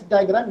class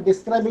diagram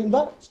describing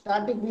the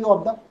static view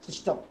of the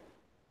system.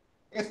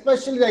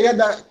 Especially here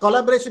the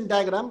collaboration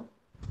diagram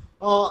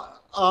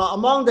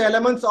among the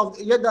elements of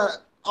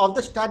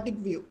the static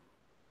view.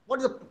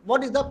 What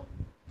is the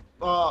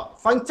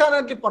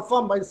functionality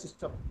performed by the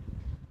system?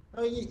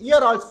 Here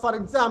also, for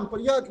example,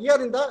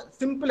 here in the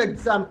simple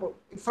example,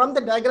 from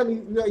the diagram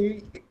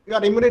you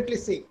are immediately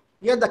see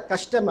here the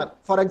customer.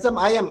 For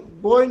example, I am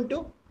going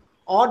to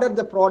order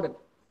the product.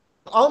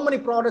 How many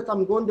products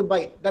I'm going to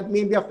buy? That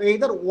may be of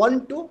either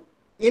one to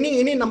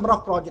any number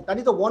of projects. That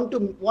is a one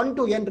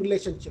to n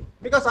relationship.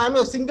 Because I am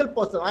a single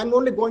person, I am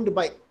only going to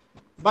buy.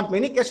 But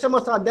many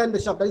customers are there in the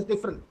shop. That is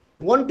different.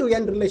 One to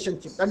n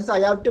relationship. That is I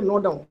have to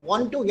note down.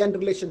 One to n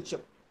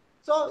relationship.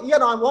 So here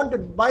I want to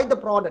buy the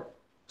product.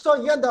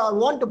 So here I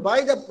want to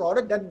buy the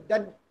product.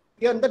 That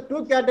here the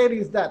two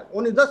categories there.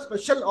 One is the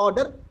special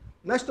order.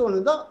 Next one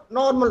is the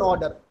normal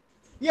order.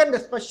 Here in the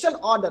special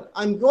order,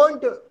 I'm going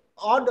to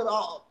order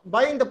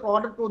buying the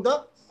product to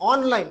the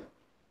online.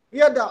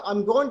 Here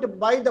I'm going to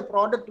buy the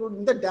product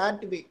in the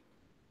direct way.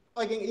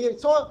 Okay,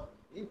 so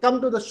you come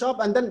to the shop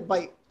and then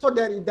buy. So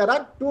there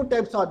are two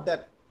types out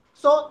there.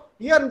 So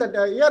here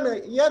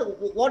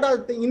what are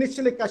the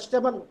initially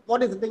customer?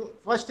 What is the thing?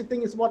 First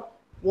thing is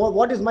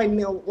what is my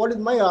name? What is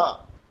my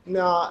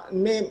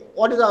name?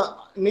 What is the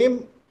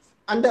name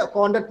and the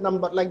contact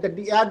number? Like that,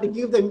 you have to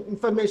give the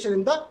information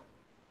in the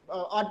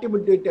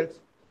attribute details.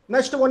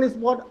 Next one is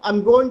what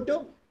I'm going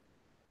to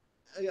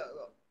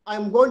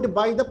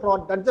buy the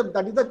product. That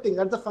is the thing.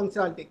 That's the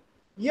functionality.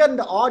 Here in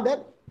the order,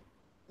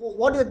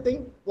 what is the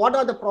thing? What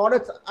are the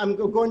products I'm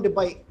going to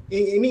buy?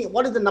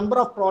 What is the number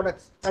of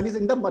products? That is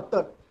in the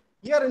method.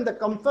 Here in the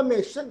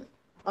confirmation,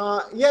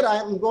 here I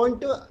am going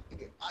to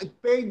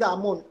pay the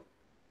amount.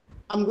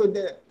 I'm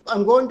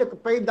going to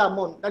pay the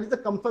amount. That is the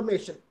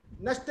confirmation.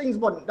 Next thing is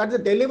what? That is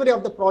the delivery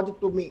of the project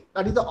to me.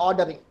 That is the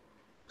ordering.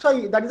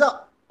 So that is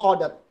the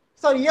order.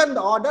 So here in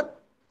the order,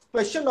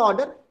 special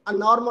order and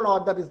normal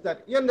order is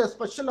that. Here in the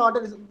special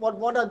order is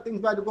what are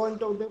things we are going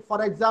to do?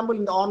 For example,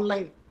 in the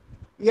online,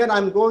 here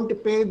I'm going to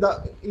pay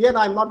here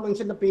I'm not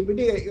mentioning the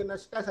PPT,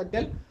 as I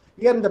tell.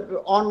 Here in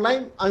the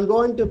online, I'm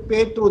going to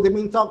pay through the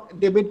means of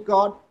debit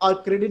card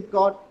or credit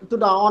card to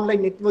the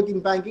online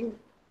networking banking.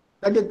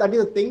 That is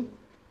the thing.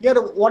 Here,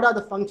 what are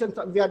the functions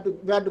we are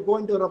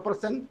going to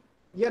represent?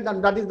 Here,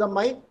 that is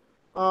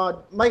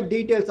my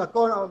details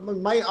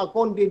my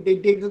account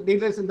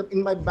details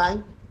in my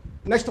bank.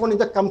 Next one is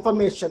the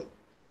confirmation.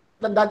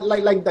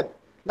 Like that.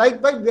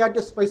 Likewise, we have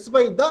to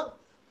specify the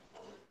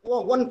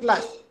one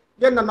class.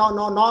 Then the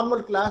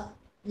normal class.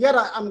 Here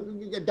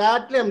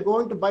I'm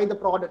going to buy the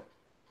product.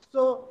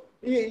 So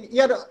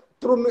here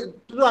through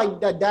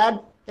the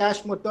DAD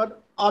cash method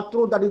or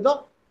through that is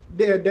the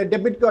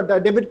debit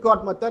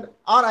card method,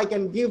 or I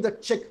can give the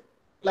check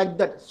like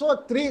that. So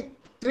three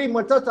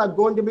methods are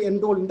going to be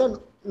enrolled in the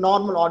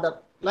normal order.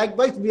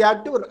 Likewise, we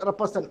have to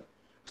represent.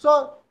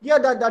 So here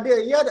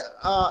here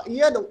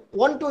the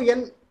 1 to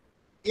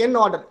n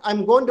order.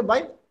 I'm going to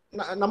buy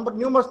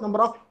numerous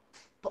number of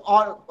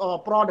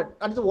product.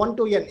 That is 1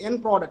 to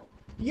n product.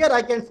 Here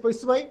I can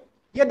specify.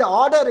 Here the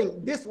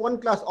ordering, this one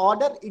class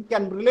order, it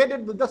can be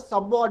related with the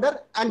sub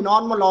order and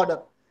normal order.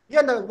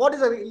 Here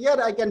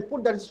here I can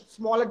put that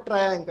smaller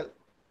triangle.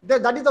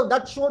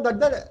 That shows that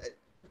the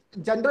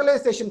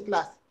generalization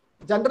class.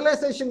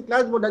 Generalization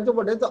class, what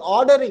is the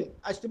ordering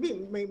has to be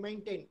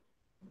maintained.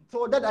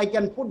 So that I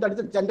can put that is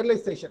a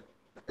generalization.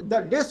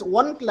 This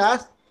one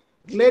class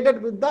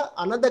related with the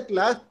another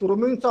class through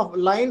means of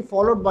line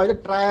followed by the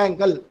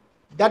triangle.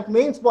 That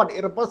means what?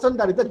 It represents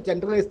that is a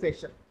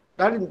generalization.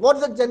 What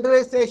is the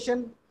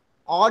generalization?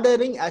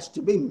 Ordering has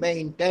to be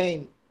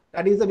maintained.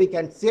 That is, we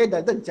can say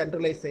that the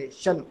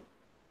generalization.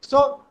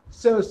 So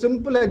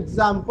simple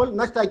example.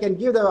 Next, I can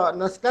give the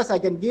next class. I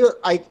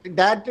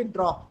directly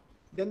draw.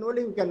 Then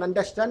only you can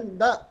understand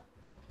the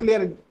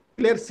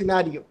clear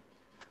scenario.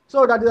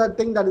 So that is the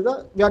thing. That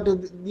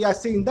is we are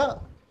seeing the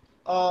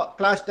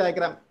class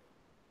diagram.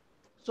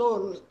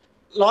 So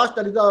last,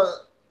 that is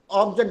the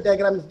object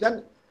diagram is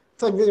done.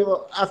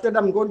 So after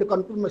that, I'm going to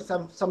conclude my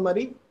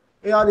summary.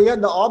 Here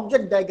the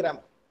object diagram.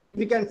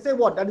 We can say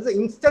what? That is the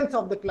instance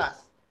of the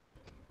class.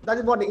 That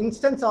is what the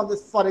instance of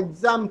this. For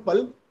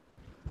example,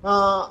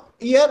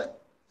 here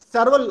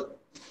several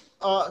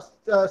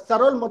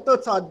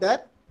methods are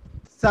there,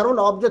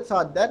 several objects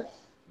are there.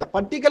 The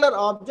particular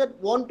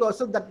object want to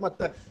access that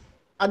method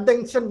at the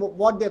instant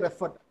what they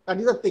refer. That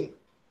is the thing.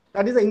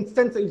 That is the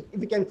instance.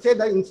 We can say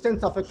the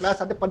instance of a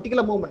class at a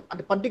particular moment. At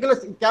a particular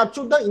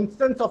capture the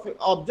instance of an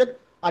object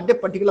at a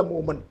particular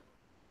moment.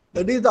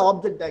 That is the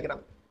object diagram.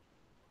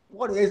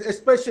 What is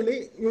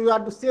especially you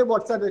have to say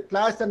what's the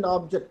class and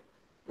object.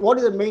 what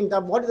is the main,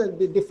 what is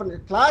the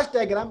difference? Class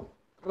diagram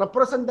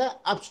represent the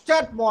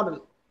abstract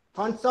model,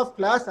 concept of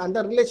class and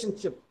the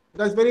relationship.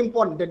 That's very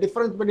important. The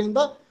difference between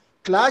the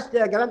class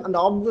diagram and the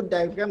object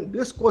diagram.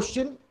 This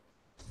question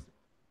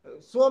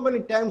so many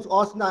times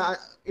asked in the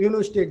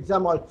university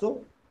exam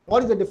also.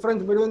 What is the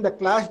difference between the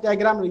class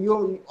diagram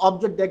and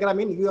object diagram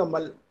in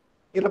UML?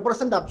 It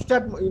represents the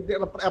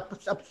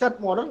abstract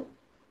model.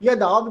 Here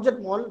the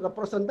object model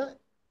represent the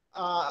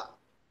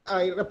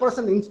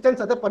represent instance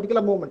at a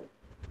particular moment.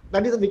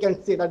 That is, we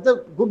can say that's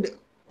a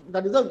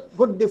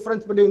good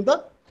difference between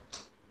the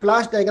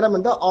class diagram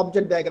and the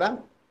object diagram.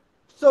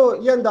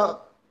 So here in the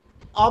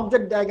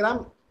object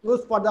diagram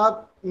used for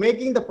the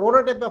making the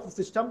prototype of a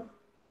system,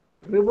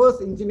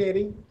 reverse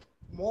engineering,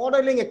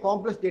 modeling a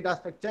complex data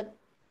structure,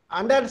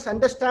 and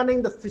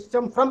understanding the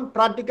system from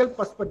practical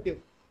perspective.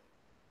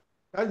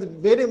 That is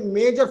very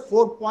major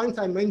 4 points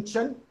I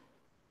mentioned.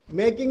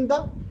 Making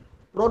the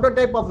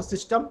prototype of a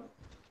system,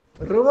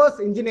 reverse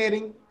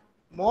engineering,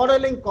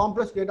 modeling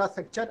complex data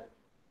structure,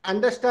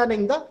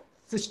 understanding the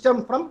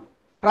system from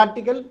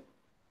practical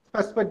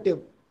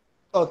perspective.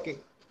 Okay.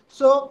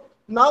 So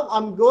now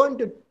I'm going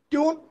to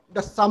tune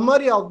the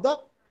summary of the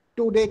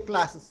 2-day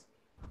classes.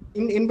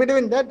 In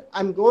between that,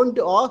 I'm going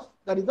to ask,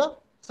 that is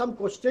some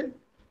question.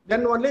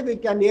 Then only we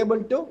can be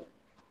able to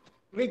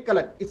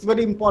recollect. It's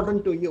very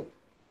important to you.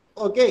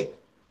 Okay.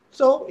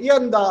 So here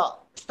in the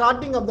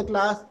starting of the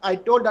class, I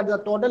told that the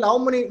total how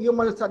many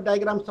UML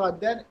diagrams are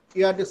there.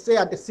 You have to say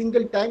at a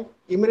single time.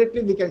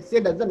 Immediately we can say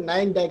that's the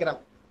 9 diagram.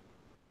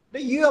 The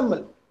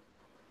UML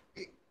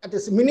at a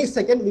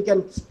millisecond we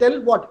can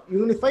tell what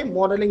unified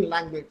modeling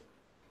language.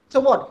 So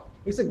what?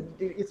 It's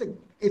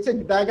a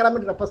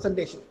diagrammatic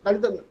representation. That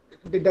is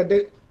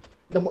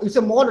it's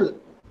a model.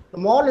 The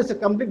model is a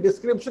complete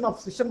description of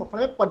system from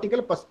a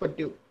particular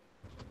perspective.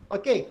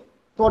 Okay.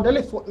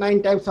 Totally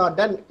 9 times are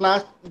done.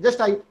 Class.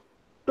 Just I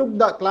took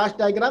the class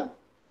diagram,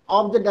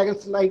 object diagram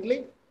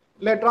slightly.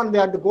 Later on, we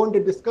are going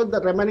to discuss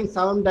the remaining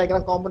 7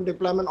 diagram component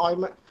deployment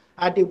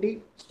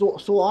activity, so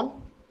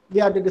on. We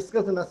have to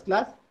discuss in this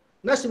class.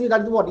 Next, we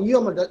have what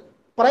UML. The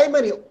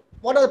primary.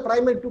 What are the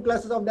primary 2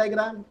 classes of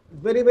diagram?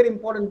 Very, very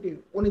important to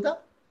you. One is the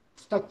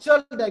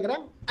structural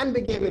diagram and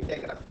behavior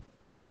diagram.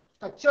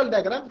 Structural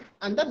diagram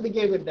and the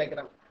behavior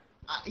diagram.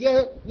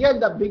 Here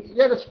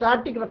the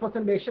static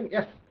representation.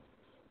 Yes.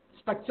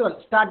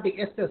 Structural, static,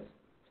 SS.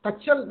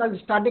 Structural, that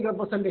is static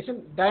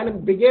representation.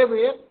 Dynamic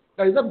behavior,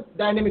 that is a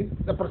dynamic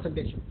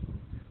representation.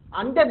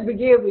 Under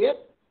behavior,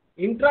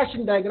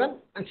 interaction diagram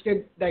and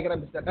state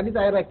diagram is there. That is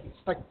hierarchy.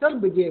 Structural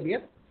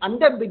behavior.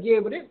 Under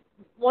behavior,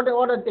 what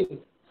are things?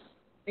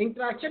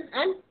 Interaction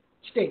and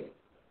state.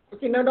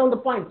 Okay, note down the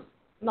points.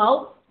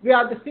 Now we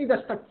have to see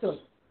the structural.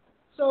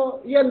 So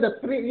here in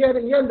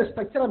the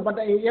structural, but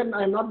here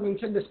I am not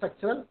mentioned the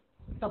structural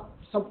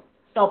sub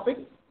topic.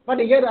 But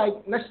here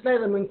next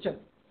slide I mentioned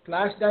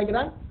class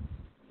diagram,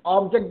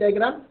 object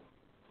diagram,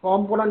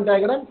 component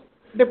diagram,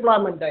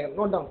 deployment diagram.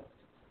 Note down.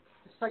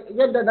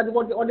 Here that is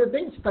what do you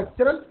think?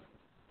 Structural.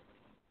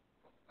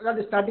 That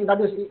is static.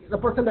 That is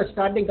represent the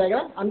static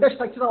diagram. Under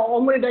structural, how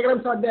many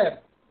diagrams are there?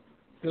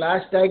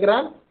 Class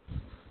diagram,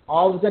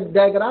 object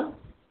diagram,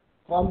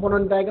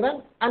 component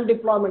diagram, and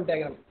deployment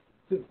diagram.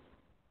 So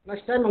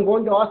next time I'm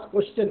going to ask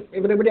question.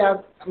 Everybody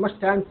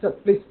must answer.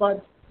 Please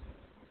pause.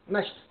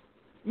 Next.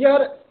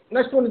 Here.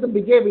 Next one is the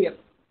behavior.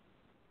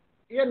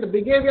 Here in the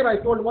behavior, I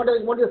told what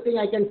is the thing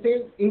I can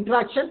say?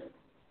 Interaction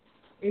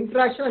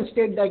and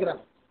state diagram.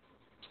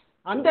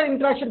 Under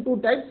interaction 2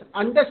 types,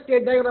 under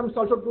state diagrams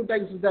also 2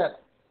 types is there.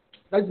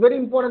 That's very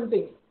important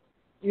thing.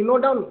 You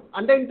note down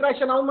under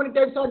interaction how many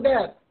types are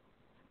there?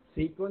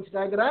 Sequence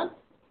diagram,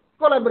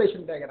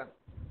 collaboration diagram.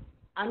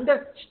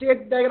 Under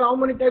state diagram how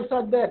many types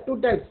are there?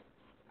 2 types.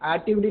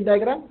 Activity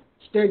diagram,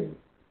 state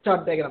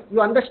chart diagram.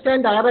 You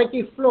understand the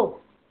hierarchy flow.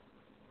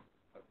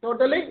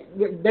 Totally,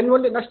 then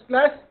only next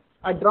class,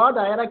 I draw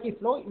the hierarchy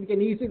flow, you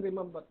can easily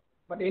remember.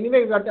 But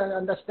anyway, we have to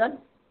understand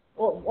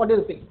what is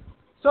the thing.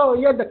 So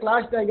here the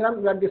class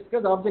diagram, we have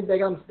discussed, object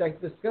diagrams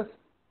discussed.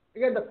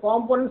 Here the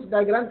components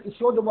diagram, it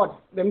shows the what?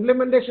 The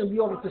implementation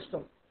view of the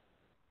system.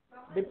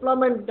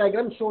 Deployment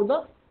diagram shows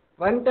the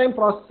runtime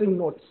processing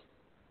nodes.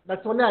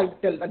 That's only I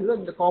tell, that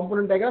is the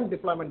component diagram,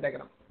 deployment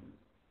diagram.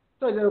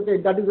 So okay,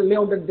 that is the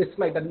layout of this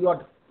slide, that is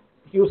what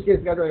use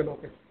case,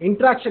 okay.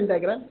 Interaction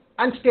diagram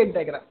and state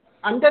diagram.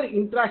 Under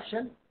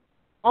interaction,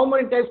 how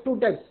many types? 2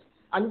 types.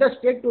 Under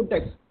state 2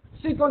 types.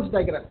 Sequence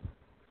diagram.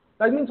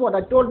 That means what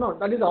I told now.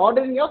 That is the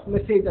ordering of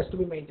message has to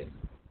be maintained.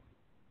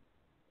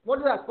 What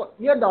is that?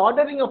 Here the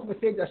ordering of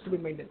message has to be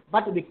maintained.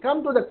 But we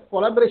come to the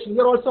collaboration.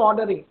 Here also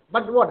ordering.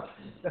 But what?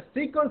 The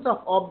sequence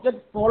of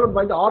object followed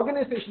by the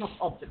organization of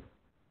object.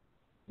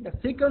 The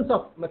sequence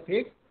of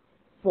message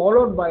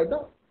followed by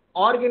the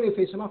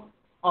organization of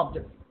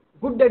object.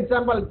 Good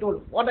example I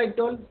told. What I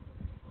told?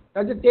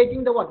 That is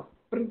taking the what?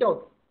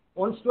 Printout.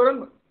 One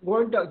student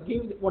going to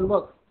give one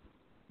work,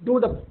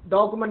 do the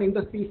document in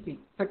the PC.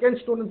 Second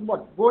student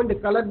what? Going to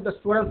collect the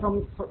student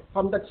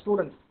from that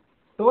student.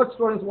 Third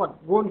student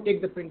what? Go and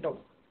take the printout.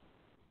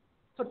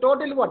 So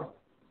totally what?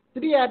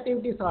 three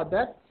activities are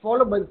there,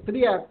 followed by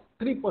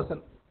three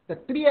person. The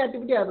three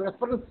activity I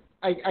reference,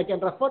 I can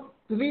refer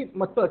three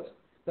methods.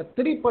 The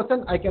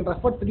 3% I can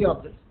refer three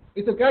objects.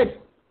 Is it right?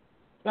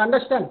 You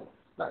understand?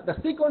 The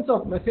sequence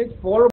of message followed